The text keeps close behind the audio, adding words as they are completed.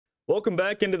Welcome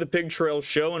back into the Pig Trail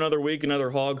Show. Another week, another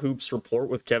Hog Hoops report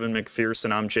with Kevin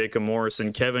McPherson. I'm Jacob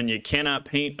Morrison. Kevin, you cannot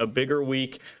paint a bigger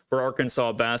week for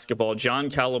Arkansas basketball. John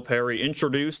Calipari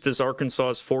introduced as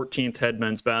Arkansas's 14th head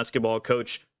men's basketball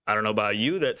coach. I don't know about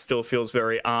you, that still feels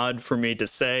very odd for me to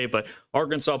say, but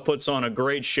Arkansas puts on a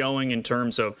great showing in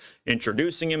terms of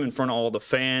introducing him in front of all the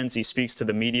fans. He speaks to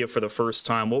the media for the first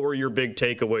time. What were your big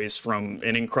takeaways from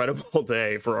an incredible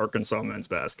day for Arkansas men's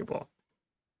basketball?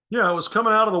 Yeah, it was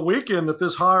coming out of the weekend that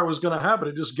this hire was going to happen.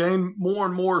 It just gained more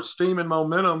and more steam and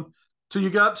momentum till you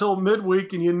got till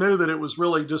midweek, and you knew that it was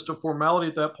really just a formality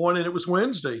at that point. And it was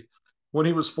Wednesday when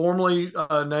he was formally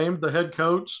named the head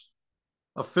coach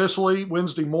officially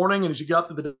Wednesday morning. And as you got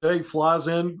to the day, he flies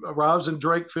in, arrives in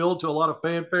Drake Field to a lot of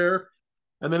fanfare.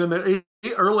 And then in the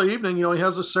early evening, he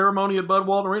has a ceremony at Bud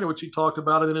Walton Arena, which he talked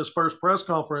about it in his first press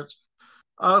conference.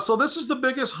 So this is the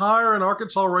biggest hire in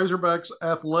Arkansas Razorbacks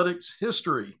athletics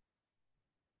history.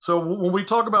 So when we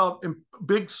talk about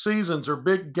big seasons or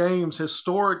big games,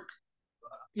 historic,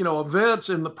 events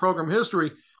in the program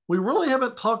history, we really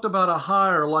haven't talked about a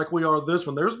hire like we are this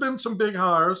one. There's been some big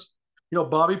hires.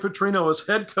 Bobby Petrino as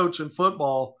head coach in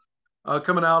football,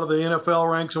 coming out of the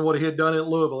NFL ranks and what he had done at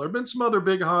Louisville. There have been some other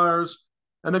big hires.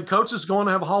 And then coaches going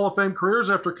to have Hall of Fame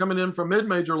careers after coming in from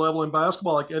mid-major level in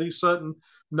basketball, like Eddie Sutton,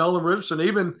 Nolan Richardson,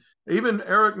 even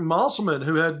Eric Musselman,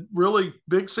 who had really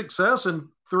big success in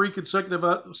 3 consecutive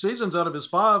seasons out of his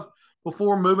 5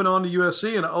 before moving on to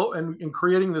USC and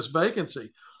creating this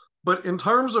vacancy. But in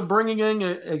terms of bringing in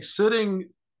a sitting,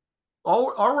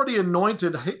 already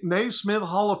anointed Naismith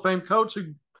Hall of Fame coach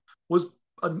who was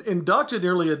inducted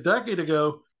nearly a decade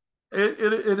ago,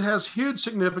 it has huge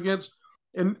significance.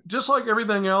 And just like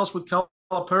everything else with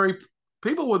Calipari,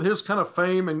 people with his kind of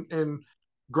fame and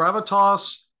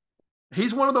gravitas,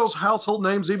 he's one of those household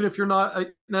names, even if you're not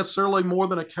necessarily more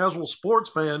than a casual sports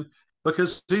fan,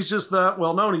 because he's just that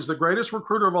well known. He's the greatest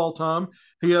recruiter of all time.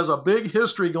 He has a big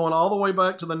history going all the way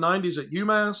back to the 90s at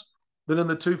UMass, then in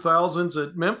the 2000s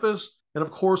at Memphis, and of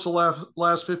course the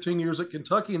last 15 years at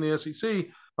Kentucky in the SEC,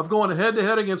 of going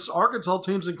head-to-head against Arkansas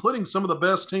teams, including some of the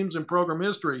best teams in program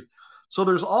history. So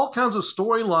there's all kinds of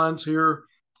storylines here,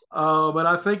 but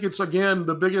I think it's, again,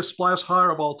 the biggest splash hire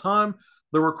of all time.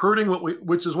 The recruiting,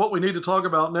 which is what we need to talk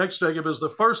about next, Jacob, is the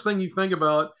first thing you think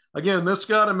about. Again, this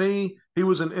guy, to me, he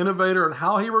was an innovator in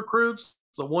how he recruits,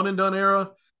 the one-and-done era.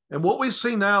 And what we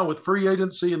see now with free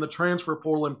agency and the transfer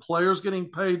portal and players getting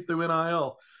paid through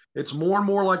NIL, it's more and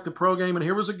more like the pro game. And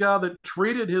here was a guy that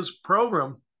treated his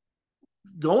program,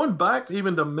 going back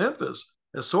even to Memphis,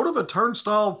 as sort of a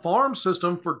turnstile farm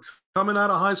system for coming out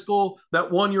of high school, that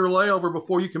 1-year layover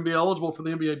before you can be eligible for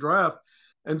the NBA draft.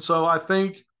 And so I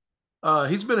think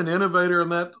he's been an innovator in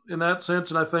that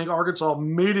sense, and I think Arkansas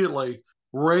immediately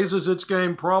raises its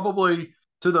game probably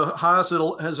to the highest it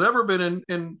has ever been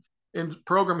in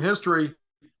program history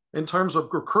in terms of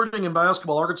recruiting in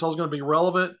basketball. Arkansas is going to be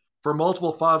relevant for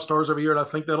multiple 5 stars every year, and I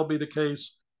think that'll be the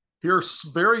case here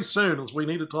very soon as we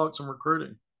need to talk some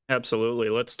recruiting. Absolutely.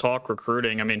 Let's talk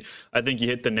recruiting. I mean, I think you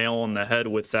hit the nail on the head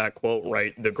with that quote,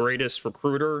 right? The greatest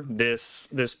recruiter this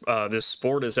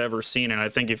sport has ever seen. And I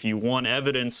think if you want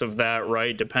evidence of that,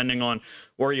 right, depending on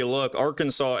where you look,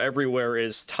 Arkansas everywhere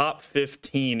is top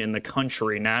 15 in the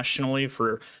country nationally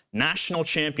for national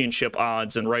championship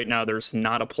odds, and right now there's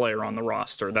not a player on the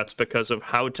roster. That's because of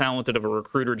how talented of a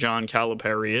recruiter John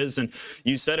Calipari is. And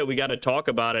you said it, we got to talk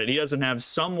about it. He doesn't have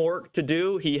some work to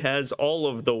do. He has all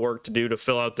of the work to do to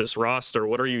fill out this roster.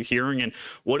 What are you hearing, and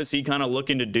what is he kind of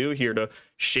looking to do here to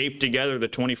shape together the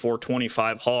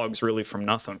 24-25 Hogs really from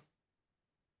nothing?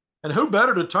 And who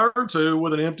better to turn to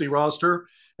with an empty roster?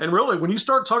 And really, when you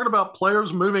start talking about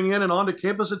players moving in and onto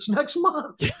campus, it's next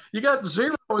month. You got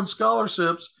 0 in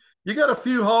scholarships. You got a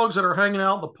few Hogs that are hanging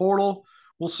out in the portal.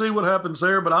 We'll see what happens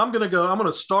there. But I'm going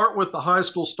to start with the high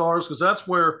school stars because that's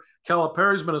where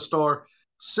Calipari's been a star.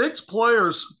 6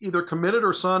 players either committed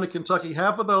or signed to Kentucky.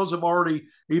 Half of those have already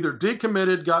either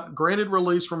decommitted, got granted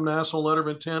release from national letter of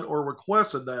intent, or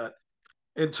requested that.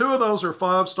 And 2 of those are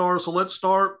 5 stars. So let's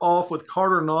start off with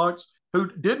Carter Knox, who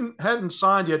hadn't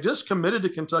signed yet, just committed to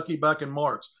Kentucky back in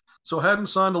March. So hadn't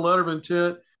signed a letter of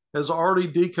intent, has already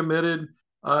decommitted.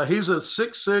 He's a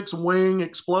 6'6" wing,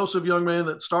 explosive young man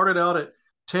that started out at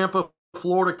Tampa,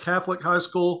 Florida Catholic High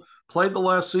School, played the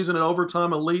last season at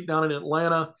Overtime Elite down in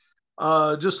Atlanta.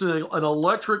 Just an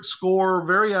electric scorer,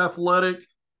 very athletic,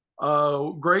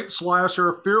 great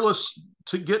slasher, fearless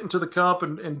to get into the cup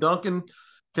and dunking,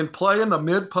 can play in the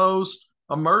mid-post,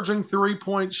 emerging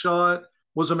three-point shot,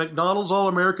 was a McDonald's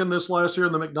All-American this last year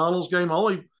in the McDonald's game.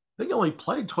 I think only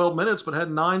played 12 minutes, but had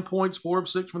 9 points, 4 of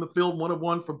 6 from the field, 1 of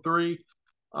 1 from 3.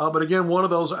 But again, one of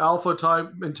those alpha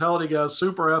type mentality guys,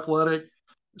 super athletic,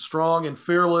 strong, and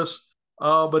fearless.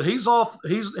 But he's off.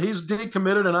 He's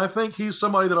decommitted, and I think he's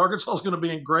somebody that Arkansas is going to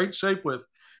be in great shape with.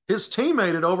 His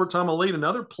teammate at Overtime Elite,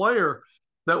 another player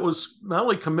that was not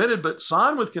only committed but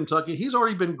signed with Kentucky, he's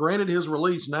already been granted his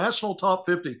release. National top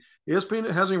 50. ESPN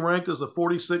has him ranked as the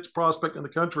 46th prospect in the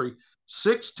country.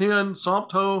 6'10",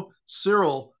 Sompto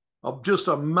Cyril, just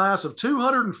a massive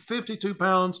 252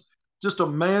 pounds, just a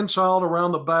man child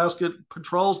around the basket,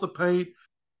 patrols the paint.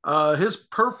 His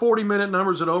per 40-minute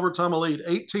numbers at Overtime Elite: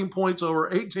 18 points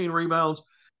over, 18 rebounds,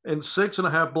 and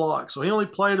 6.5 blocks. So he only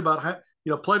played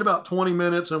about 20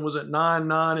 minutes and was at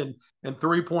 9 and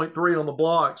 3.3 on the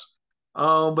blocks.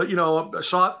 But a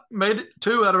shot made it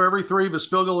 2 out of every 3 of his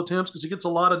field goal attempts because he gets a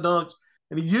lot of dunks,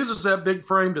 and he uses that big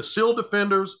frame to seal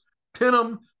defenders, pin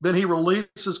them. Then he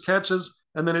releases catches,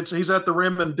 and then he's at the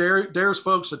rim and dares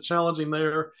folks to challenge him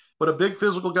there. But a big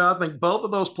physical guy. I think both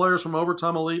of those players from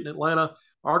Overtime Elite in Atlanta,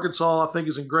 Arkansas, I think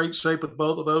is in great shape with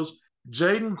both of those.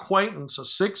 Jaden Quaintance, a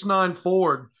 6'9"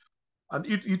 forward.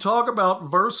 You talk about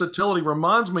versatility.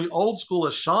 Reminds me old school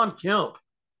of Sean Kemp,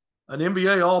 an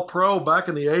NBA All-Pro back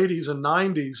in the 80s and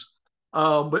 90s,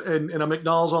 and a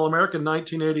McDonald's All-American in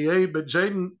 1988. But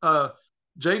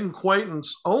Jaden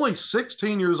Quaintance, only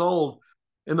 16 years old,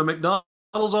 in the McDonald's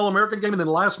All-American game, and then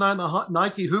last night in the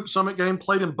Nike Hoop Summit game,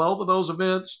 played in both of those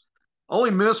events.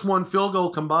 Only missed 1 field goal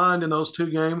combined in those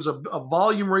 2 games. A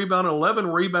volume rebound, 11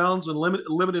 rebounds in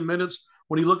limited minutes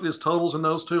when he looked at his totals in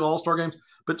those 2 All-Star games.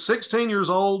 But 16 years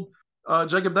old,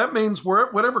 Jacob, that means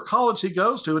whatever college he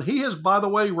goes to, and he has, by the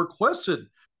way, requested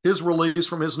his release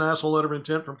from his national letter of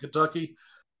intent from Kentucky.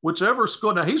 Whichever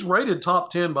school, now he's rated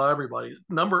top 10 by everybody,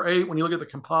 number 8 when you look at the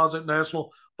composite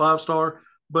national 5-star.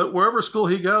 But wherever school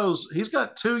he goes, he's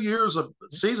got 2 years of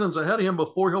seasons ahead of him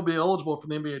before he'll be eligible for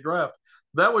the NBA draft.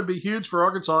 That would be huge for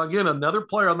Arkansas. Again, another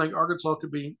player I think Arkansas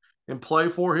could be in play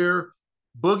for here.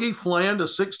 Boogie Fland, a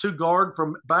 6'2" guard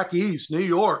from back east, New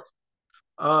York.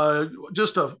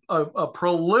 Just a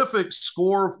prolific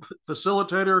score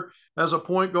facilitator as a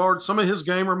point guard. Some of his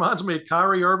game reminds me of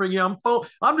Kyrie Irving. Yeah,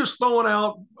 I'm just throwing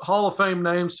out Hall of Fame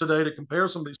names today to compare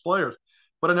some of these players.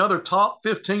 But another top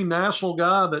 15 national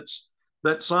guy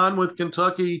that signed with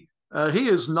Kentucky. He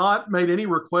has not made any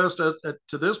request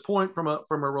to this point for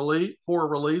a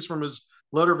release from his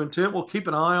letter of intent. We'll keep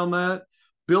an eye on that.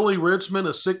 Billy Richmond,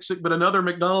 a 6'6", but another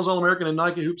McDonald's All-American and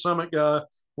Nike Hoop Summit guy.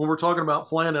 When we're talking about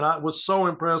Fland, and I was so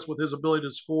impressed with his ability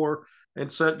to score and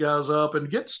set guys up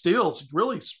and get steals.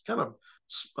 Really kind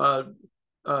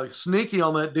of sneaky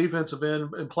on that defensive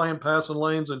end and playing passing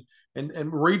lanes and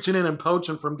reaching in and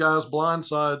poaching from guys' blind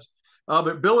sides.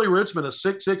 But Billy Richmond, a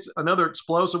 6'6", another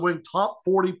explosive wing, top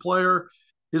 40 player.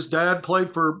 His dad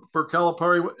played for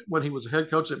Calipari when he was head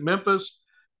coach at Memphis.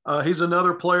 He's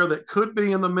another player that could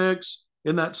be in the mix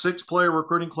in that 6-player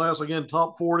recruiting class. Again,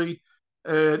 top 40.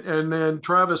 And then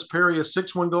Travis Perry, a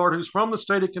 6'1" guard who's from the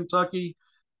state of Kentucky,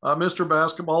 Mr.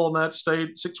 Basketball in that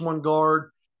state, 6'1"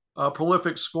 guard,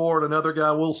 prolific scorer, another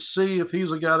guy. We'll see if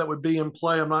he's a guy that would be in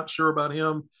play. I'm not sure about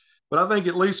him. But I think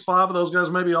at least 5 of those guys,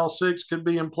 maybe all 6, could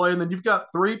be in play. And then you've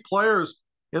got 3 players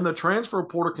in the transfer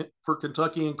portal for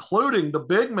Kentucky, including the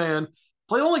big man,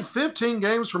 played only 15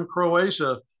 games from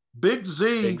Croatia, Big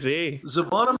Z,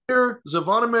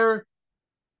 Zvonimir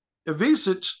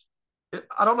Ivisic.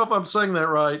 I don't know if I'm saying that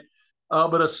right,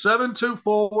 but a 7'2"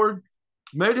 forward,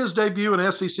 made his debut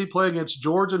in SEC play against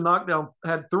Georgia,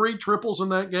 had 3 triples in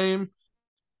that game,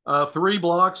 3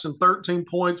 blocks and 13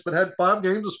 points, but had 5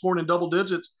 games of scoring in double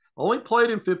digits. Only played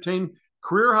in 15,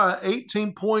 career high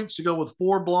 18 points to go with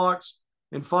 4 blocks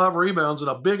and 5 rebounds,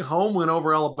 and a big home win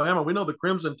over Alabama. We know the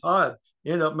Crimson Tide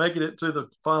ended up making it to the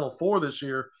Final Four this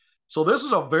year. So this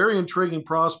is a very intriguing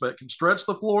prospect. Can stretch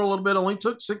the floor a little bit. Only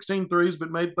took 16 threes,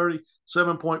 but made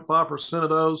 37.5% of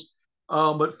those.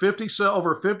 But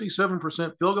over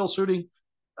 57% field goal shooting,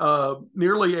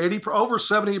 nearly 80, over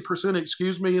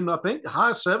 70%, and I think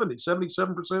high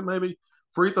 77% maybe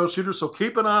free throw shooter. So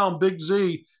keep an eye on Big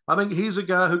Z. I think he's a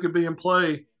guy who could be in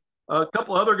play. A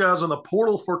couple other guys in the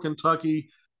portal for Kentucky.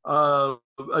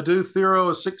 Adu Thero,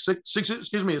 a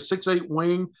 6'8"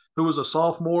 wing who was a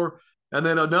sophomore. And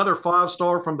then another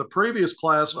 5-star from the previous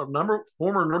class,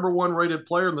 former number 1 rated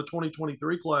player in the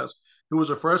 2023 class, who was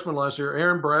a freshman last year,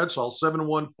 Aaron Bradshaw,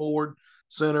 7'1" forward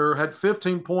center, had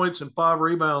 15 points and 5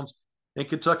 rebounds in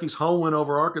Kentucky's home win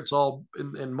over Arkansas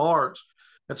in March.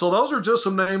 And so those are just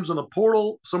some names in the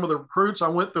portal. Some of the recruits, I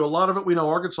went through a lot of it. We know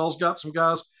Arkansas's got some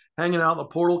guys hanging out in the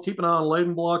portal. Keep an eye on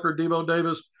Layden Blocker, Debo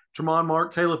Davis, Tremont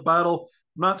Mark, Caleb Battle.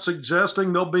 I'm not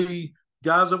suggesting there'll be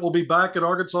guys that will be back at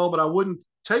Arkansas, but I wouldn't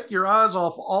take your eyes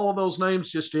off all of those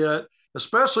names just yet.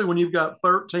 especially when you've got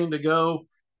 13 to go.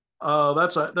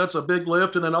 That's a big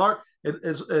lift. And then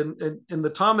in the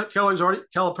time that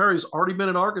Calipari's already been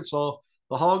at Arkansas,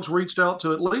 the Hogs reached out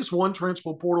to at least one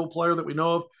transfer portal player that we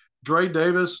know of, Dre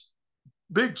Davis,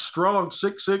 big, strong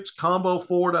 6'6" combo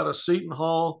forward out of Seton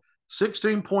Hall,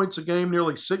 16 points a game,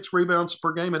 nearly 6 rebounds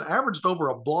per game, and averaged over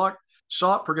a block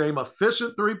shot per game.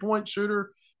 Efficient 3-point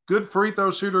shooter, good free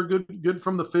throw shooter, good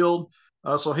from the field.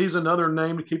 So he's another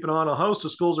name to keep an eye on. A host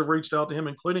of schools have reached out to him,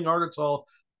 including Arkansas.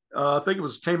 I think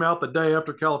came out the day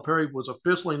after Calipari was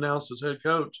officially announced as head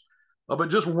coach. But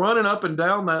just running up and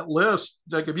down that list,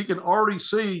 Jacob, you can already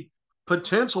see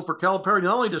potential for Calipari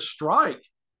not only to strike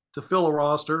to fill a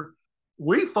roster.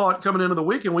 We thought coming into the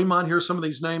weekend we might hear some of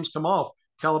these names come off.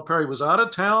 Calipari was out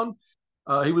of town.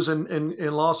 He was in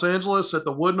Los Angeles at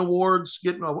the Wooden Awards,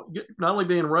 not only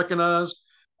being recognized,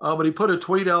 but he put a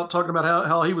tweet out talking about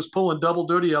how he was pulling double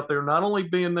duty out there, not only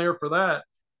being there for that,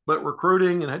 but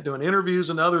recruiting and doing interviews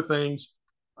and other things.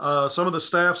 Some of the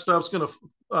staff stuff's going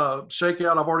to shake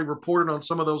out. I've already reported on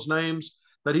some of those names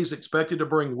that he's expected to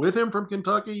bring with him from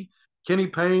Kentucky. Kenny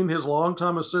Payne, his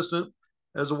longtime assistant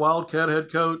as a Wildcat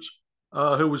head coach,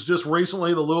 who was just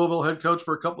recently the Louisville head coach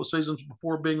for a couple of seasons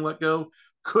before being let go,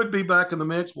 could be back in the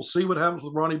mix. We'll see what happens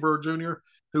with Ronnie Burr Jr.,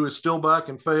 who is still back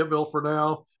in Fayetteville for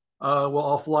now,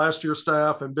 off last year's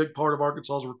staff and big part of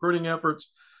Arkansas's recruiting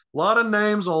efforts. A lot of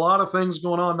names, a lot of things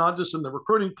going on, not just in the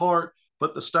recruiting part,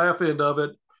 but the staff end of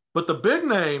it. But the big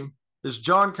name is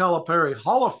John Calipari,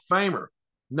 Hall of Famer,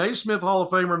 Naismith Hall of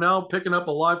Famer, now picking up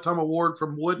a lifetime award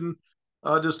from Wooden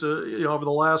over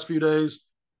the last few days.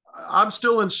 I'm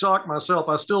still in shock myself.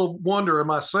 I still wonder,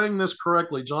 am I saying this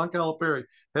correctly? John Calipari,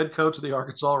 head coach of the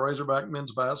Arkansas Razorback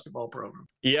men's basketball program.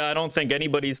 Yeah, I don't think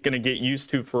anybody's going to get used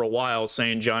to for a while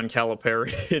saying John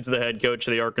Calipari is the head coach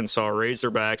of the Arkansas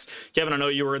Razorbacks. Kevin, I know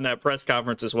you were in that press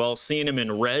conference as well. Seeing him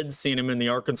in red, seeing him in the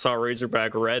Arkansas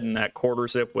Razorback red and that quarter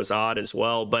zip was odd as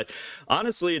well. But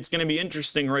honestly, it's going to be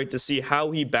interesting, right, to see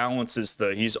how he balances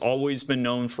he's always been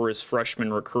known for his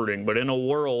freshman recruiting. But in a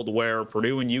world where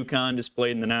Purdue and UConn just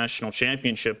played in the national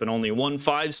championship and only one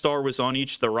 5-star was on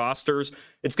each of the rosters,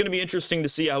 it's going to be interesting to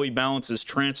see how he balances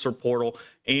transfer portal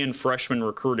and freshman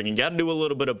recruiting. You got to do a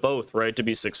little bit of both, right, to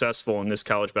be successful in this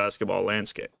college basketball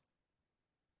landscape.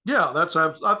 Yeah,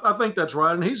 I think that's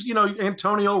right. And he's,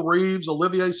 Antonio Reeves,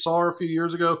 Olivier Sarr a few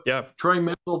years ago, yeah, Trey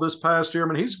Mitchell this past year.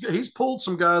 I mean, he's pulled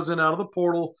some guys in out of the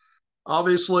portal.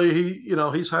 Obviously,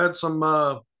 he's had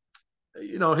some,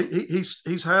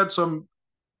 he's had some,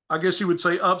 I guess you would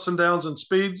say, ups and downs and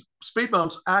speed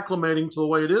bumps acclimating to the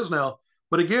way it is now.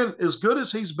 But again, as good as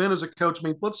he's been as a coach, I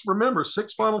mean, let's remember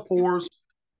 6 Final Fours,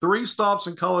 3 stops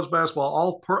in college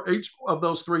basketball. Each of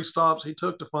those 3 stops he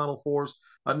took to Final Fours,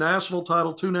 a national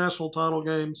title, 2 national title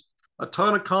games, a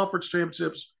ton of conference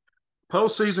championships,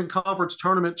 postseason conference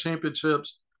tournament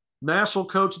championships, national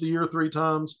coach of the year 3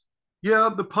 times. Yeah,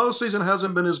 the postseason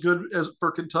hasn't been as good as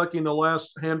for Kentucky in the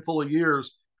last handful of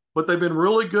years, but they've been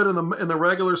really good in the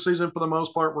regular season for the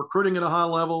most part, recruiting at a high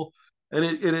level.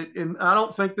 And I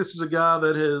don't think this is a guy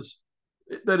that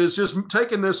is just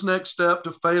taking this next step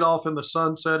to fade off in the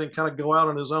sunset and kind of go out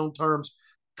on his own terms,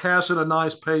 cash in a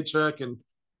nice paycheck. And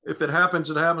if it happens,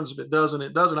 it happens. If it doesn't,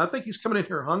 it doesn't. I think he's coming in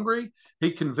here hungry.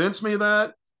 He convinced me of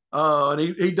that. And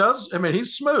he does. I mean,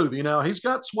 he's smooth, he's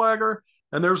got swagger,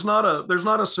 and there's not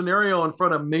a scenario in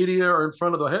front of media or in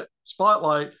front of the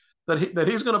spotlight that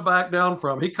he's going to back down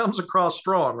from. He comes across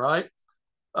strong, right?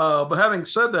 But having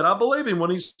said that, I believe him when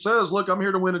he says, look, I'm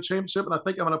here to win a championship, and I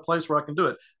think I'm in a place where I can do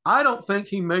it. I don't think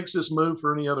he makes this move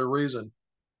for any other reason,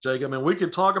 Jake. I mean, we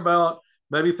could talk about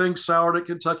maybe things soured at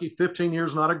Kentucky, 15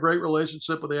 years, not a great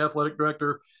relationship with the athletic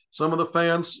director. Some of the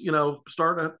fans,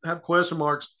 starting to have question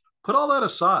marks. Put all that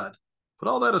aside.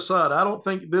 I don't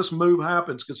think this move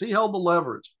happens because he held the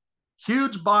leverage.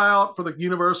 Huge buyout for the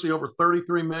university, over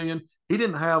 $33 million. He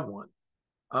didn't have one.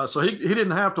 So he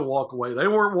didn't have to walk away. They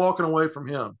weren't walking away from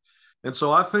him. And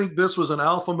so I think this was an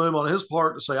alpha move on his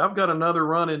part to say, I've got another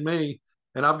run in me,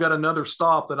 and I've got another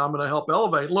stop that I'm going to help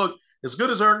elevate. Look, as good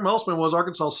as Eric Musselman was,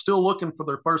 Arkansas is still looking for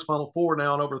their first Final Four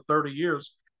now in over 30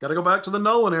 years. Got to go back to the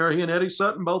Nolan era. He and Eddie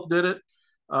Sutton both did it.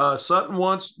 Sutton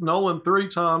once, Nolan 3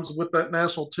 times with that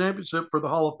national championship for the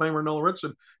Hall of Famer Nolan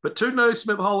Richardson. But 2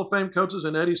 Naismith Hall of Fame coaches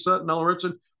and Eddie Sutton, Nolan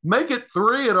Richardson. Make it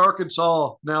 3 at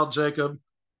Arkansas now, Jacob,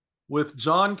 with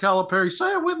John Calipari.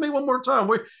 Say it with me one more time.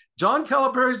 John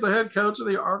Calipari is the head coach of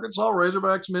the Arkansas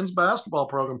Razorbacks men's basketball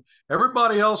program.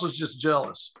 Everybody else is just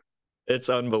jealous. It's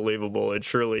unbelievable. It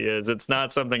truly is. It's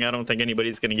not something I don't think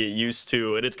anybody's going to get used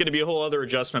to. And it's going to be a whole other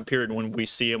adjustment period when we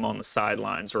see him on the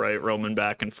sidelines, right? Roaming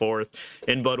back and forth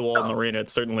in Bud Walton Arena.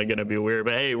 It's certainly going to be weird.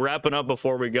 But hey, wrapping up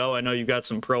before we go, I know you got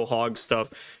some pro hog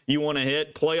stuff you want to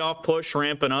hit. Playoff push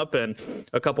ramping up and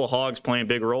a couple of hogs playing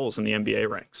big roles in the NBA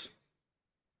ranks.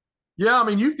 Yeah, I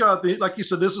mean, you've got like you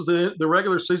said, this is the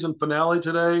regular season finale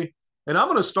today. And I'm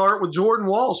going to start with Jordan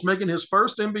Walsh making his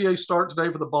first NBA start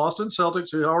today for the Boston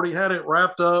Celtics, who already had it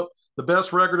wrapped up, the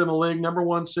best record in the league, number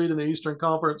one seed in the Eastern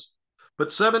Conference.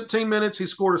 But 17 minutes, he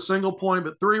scored a single point,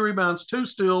 but 3 rebounds, 2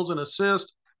 steals, and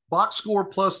assist. Box score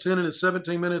plus 10 in his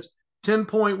 17 minutes.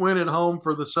 10-point win at home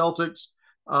for the Celtics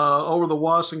over the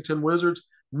Washington Wizards.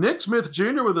 Nick Smith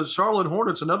Jr. with the Charlotte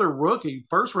Hornets, another rookie,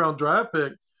 first-round draft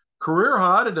pick. Career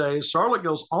high today as Charlotte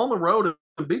goes on the road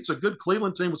and beats a good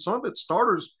Cleveland team with some of its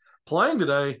starters playing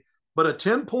today. But a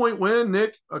 10-point win,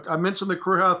 Nick. I mentioned the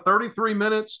career high, 33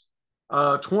 minutes,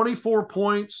 24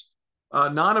 points,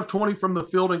 9 of 20 from the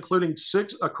field, including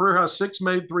a career high 6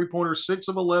 made three-pointers, 6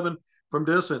 of 11 from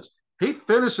distance. He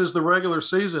finishes the regular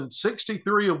season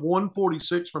 63 of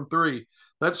 146 from 3.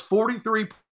 That's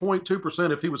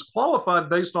 43.2%. If he was qualified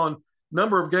based on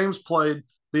number of games played,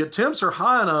 the attempts are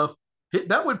high enough.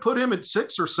 That would put him at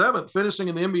 6th or 7th, finishing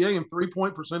in the NBA in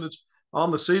 3-point percentage on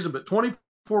the season. But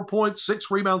 24 points, 6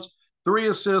 rebounds, 3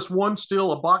 assists, 1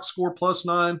 steal, a box score plus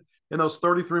 9 in those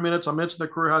 33 minutes. I mentioned the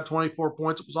career high 24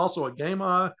 points. It was also a game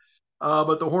high.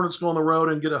 But the Hornets go on the road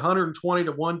and get a 120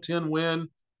 to 110 win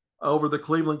over the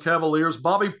Cleveland Cavaliers.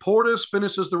 Bobby Portis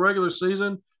finishes the regular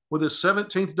season with his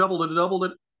 17th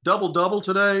double-double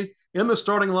today in the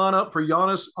starting lineup for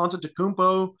Giannis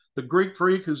Antetokounmpo, the Greek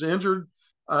freak who's injured.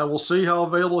 We'll see how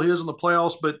available he is in the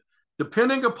playoffs, but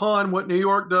depending upon what New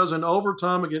York does in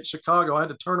overtime against Chicago, I had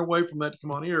to turn away from that to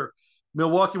come on here.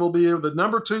 Milwaukee will be the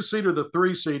number 2 seed or the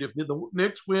 3 seed. If the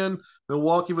Knicks win,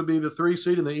 Milwaukee would be the 3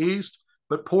 seed in the East.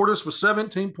 But Portis with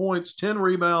 17 points, 10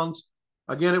 rebounds.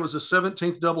 Again, it was his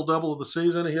 17th double-double of the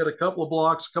season. He had a couple of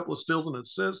blocks, a couple of steals and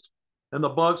assists. And the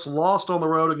Bucks lost on the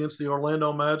road against the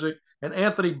Orlando Magic. And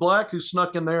Anthony Black, who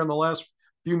snuck in there in the last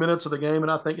few minutes of the game,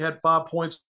 and I think had 5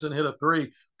 points and hit a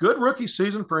 3. Good rookie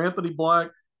season for Anthony Black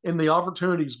in the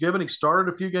opportunities given. He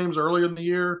started a few games earlier in the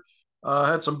year,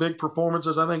 had some big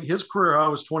performances. I think his career high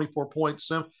was 24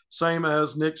 points, same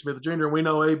as Nick Smith Jr. We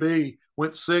know AB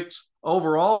went 6th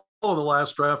overall in the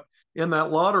last draft in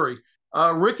that lottery.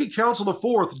 Ricky Council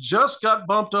IV just got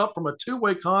bumped up from a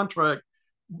 2-way contract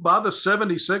by the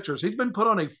 76ers. He's been put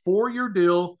on a 4-year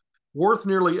deal worth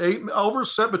nearly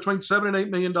set between $7 and $8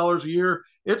 million a year.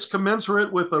 It's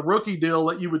commensurate with a rookie deal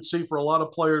that you would see for a lot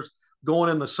of players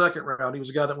going in the second round. He was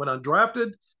a guy that went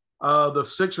undrafted. The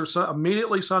Sixers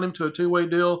immediately signed him to a 2-way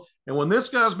deal. And when this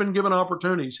guy's been given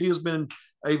opportunities, he has been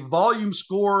a volume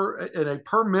scorer and a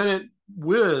per minute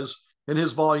whiz in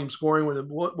his volume scoring. With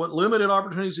what limited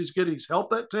opportunities he's getting, he's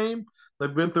helped that team.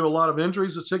 They've been through a lot of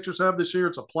injuries the Sixers have this year.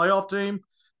 It's a playoff team.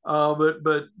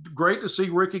 But great to see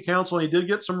Ricky Council. He did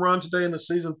get some run today in the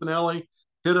season finale,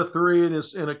 hit a 3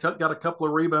 and got a couple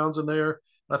of rebounds in there,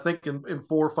 I think in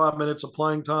 4 or 5 minutes of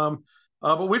playing time.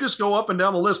 But we just go up and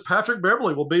down the list. Patrick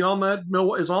Beverley will be on that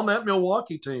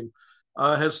Milwaukee team.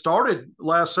 Has started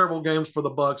last several games for the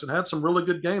Bucks and had some really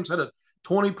good games. Had a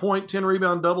 20-point,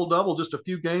 10-rebound double-double just a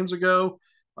few games ago.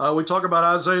 We talk about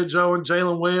Isaiah Joe and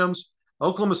Jalen Williams.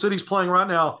 Oklahoma City's playing right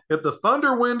now. If the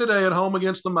Thunder win today at home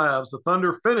against the Mavs, the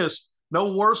Thunder finish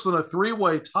no worse than a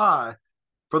 3-way tie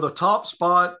for the top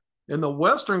spot in the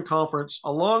Western Conference,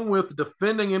 along with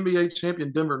defending NBA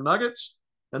champion Denver Nuggets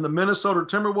and the Minnesota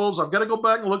Timberwolves. I've got to go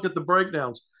back and look at the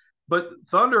breakdowns. But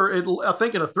Thunder, I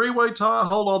think in a 3-way tie,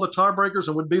 hold all the tiebreakers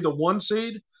and would be the 1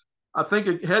 seed. I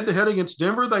think head-to-head against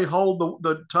Denver, they hold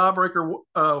the tiebreaker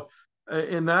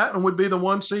in that and would be the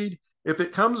 1 seed. If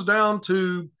it comes down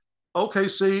to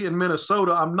OKC and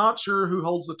Minnesota, I'm not sure who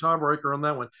holds the tiebreaker on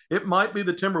that one. It might be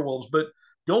the Timberwolves, but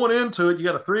going into it, you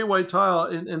got a 3-way tie,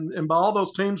 and by all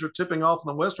those teams are tipping off in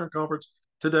the Western Conference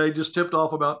today, just tipped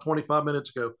off about 25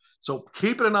 minutes ago. So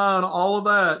keeping an eye on all of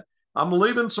that. I'm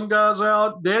leaving some guys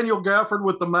out. Daniel Gafford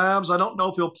with the Mavs. I don't know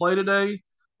if he'll play today.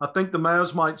 I think the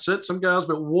Mavs might sit some guys,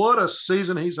 but what a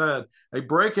season he's had. A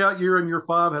breakout year in year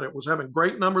 5. Was having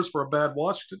great numbers for a bad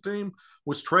Washington team.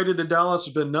 Was traded to Dallas,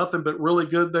 has been nothing but really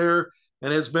good there,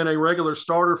 and has been a regular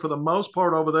starter for the most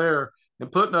part over there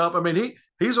and putting up. I mean,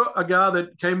 he's a guy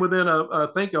that came within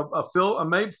a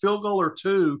made field goal or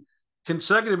 2,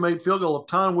 consecutive made field goal of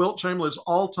tying Wilt Chamberlain's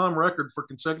all-time record for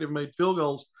consecutive made field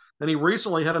goals. And he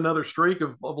recently had another streak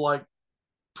of like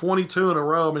 22 in a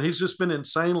row. I mean, he's just been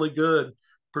insanely good.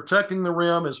 Protecting the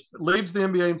rim, leads the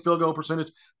NBA in field goal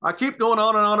percentage. I keep going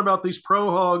on and on about these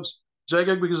pro hogs.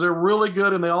 Jacob, because they're really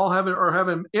good and they all are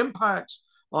having impacts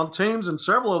on teams, and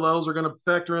several of those are going to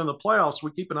factor in the playoffs.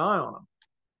 We keep an eye on them.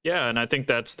 Yeah, and I think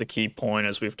that's the key point,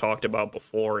 as we've talked about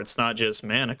before. It's not just,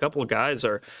 man, a couple of guys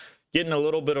are getting a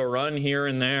little bit of run here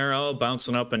and there,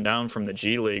 bouncing up and down from the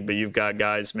G League, but you've got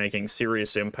guys making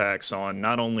serious impacts on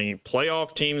not only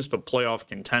playoff teams, but playoff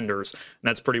contenders. And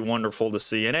that's pretty wonderful to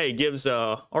see. And, hey, gives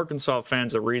Arkansas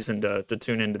fans a reason to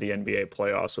tune into the NBA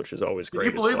playoffs, which is always great.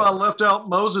 Can you believe I left out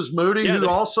Moses Moody, who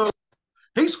also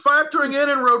 – he's factoring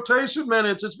in rotation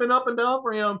minutes. It's been up and down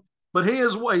for him, but he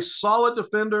is a solid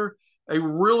defender, a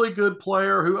really good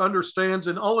player who understands,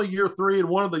 in only year 3 and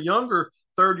one of the younger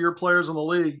third-year players in the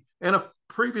league, and a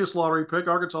previous lottery pick,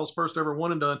 Arkansas's first ever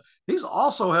one and done. He's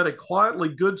also had a quietly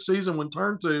good season when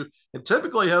turned to, and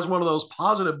typically has one of those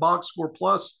positive box score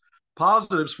plus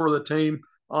positives for the team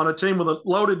on a team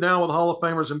loaded now with Hall of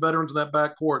Famers and veterans in that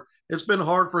backcourt. It's been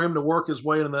hard for him to work his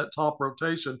way into that top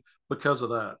rotation because of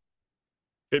that.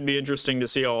 It'd be interesting to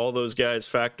see how all those guys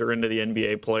factor into the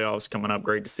NBA playoffs coming up.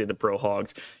 Great to see the Pro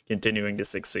Hogs continuing to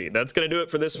succeed. That's going to do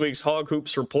it for this week's Hog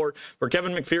Hoops Report. For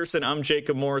Kevin McPherson, I'm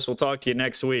Jacob Morris. We'll talk to you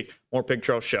next week. More Pig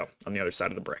Trail Show on the other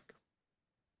side of the break.